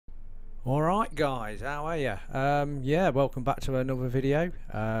Alright guys, how are you? Yeah, welcome back to another video.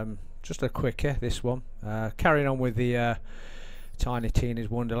 Just a quickie, this one. Carrying on with the Tiny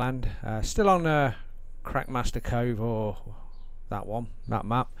Tina's Wonderland. Still on Crackmast Cove, or that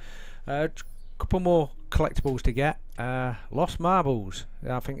map. Couple more collectibles to get. Lost marbles.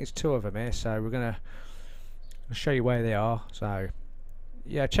 I think there's two of them here, so we're going to show you where they are. So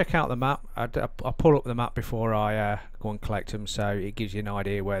yeah, check out the map. I pull up the map before I go and collect them, so it gives you an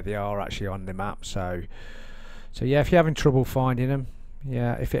idea where they are actually on the map. So yeah, if you're having trouble finding them,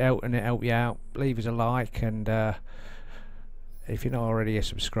 yeah, if it helped you out, leave us a like, and if you're not already a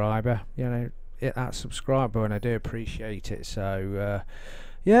subscriber, you know, hit that subscribe button. I do appreciate it. So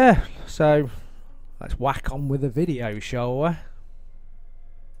yeah, so let's whack on with the video, shall we?